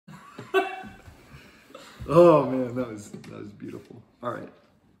Oh man, that was beautiful. All right,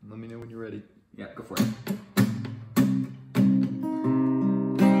 let me know when you're ready. Yeah, go for it.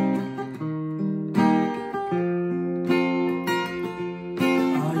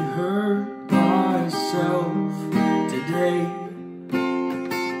 I hurt myself today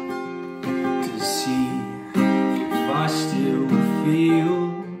to see if I still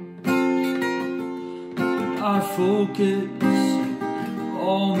feel. I focus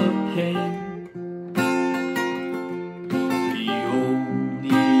on the pain. The only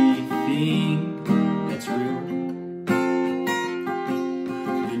thing that's real.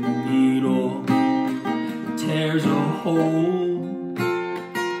 The needle tears a hole.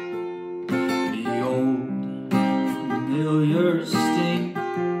 The old familiar sting.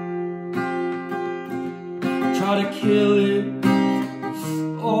 Try to kill it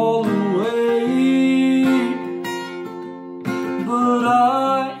all away, but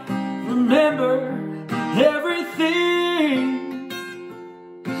I remember everything.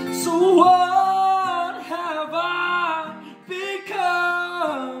 So what have I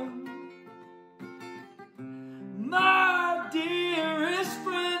become? My dearest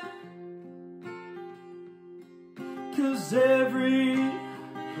friend, 'cause everyone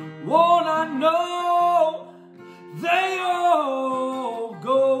I know, they all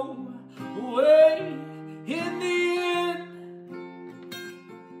go away in the end.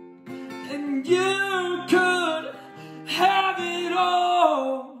 And you could have it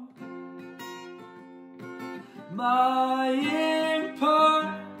all. My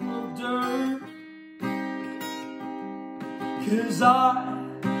empire of dirt, 'cause I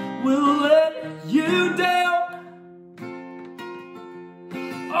will let you down.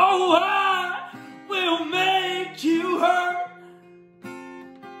 Oh, I will make you hurt.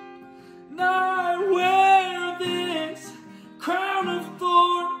 And I wear this crown of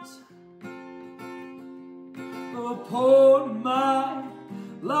thorns upon my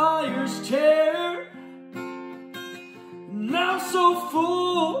liar's chair. And I'm so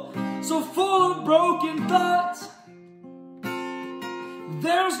full of broken thoughts.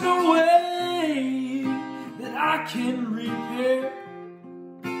 There's no way that I can repair.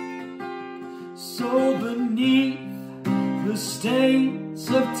 So beneath the stains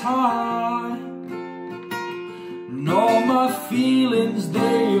of time, and all my feelings,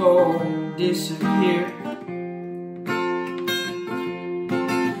 they all disappear.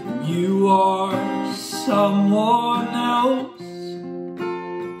 You are someone else.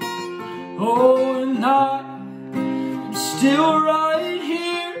 Oh, and I'm still right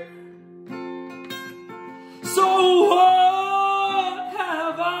here. So what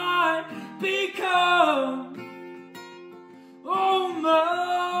have I become? Oh,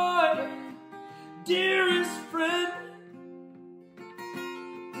 my dearest friend,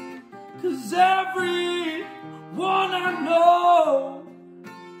 'cause everyone I know,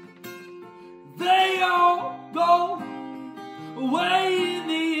 they all go away in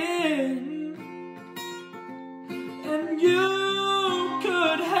the end. And you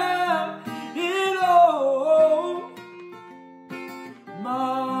could have it all.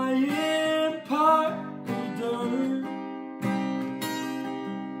 My empire of dirt,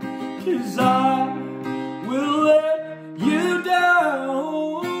 'cause I will let you down.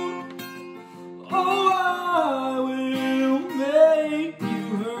 Oh, I will make you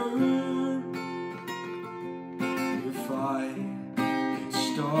hurt. If I could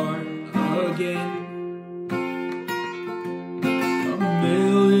start again, a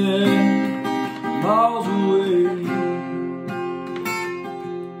million miles away,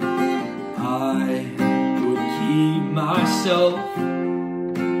 I would keep myself.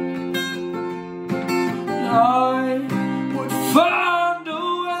 I would find a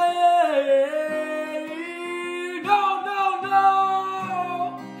way. No, no, no,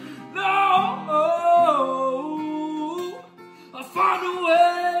 no. I'll find a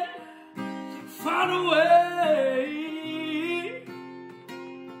way, find a way.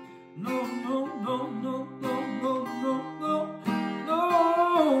 No, no, no, no, no, no, no, no, no.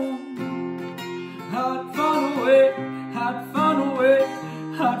 I'd find a way, I'd find a way,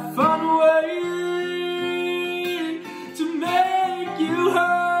 I'd find a way to make you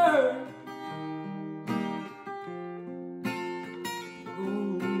hurt.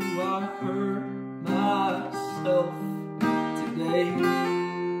 Oh, I hurt myself today.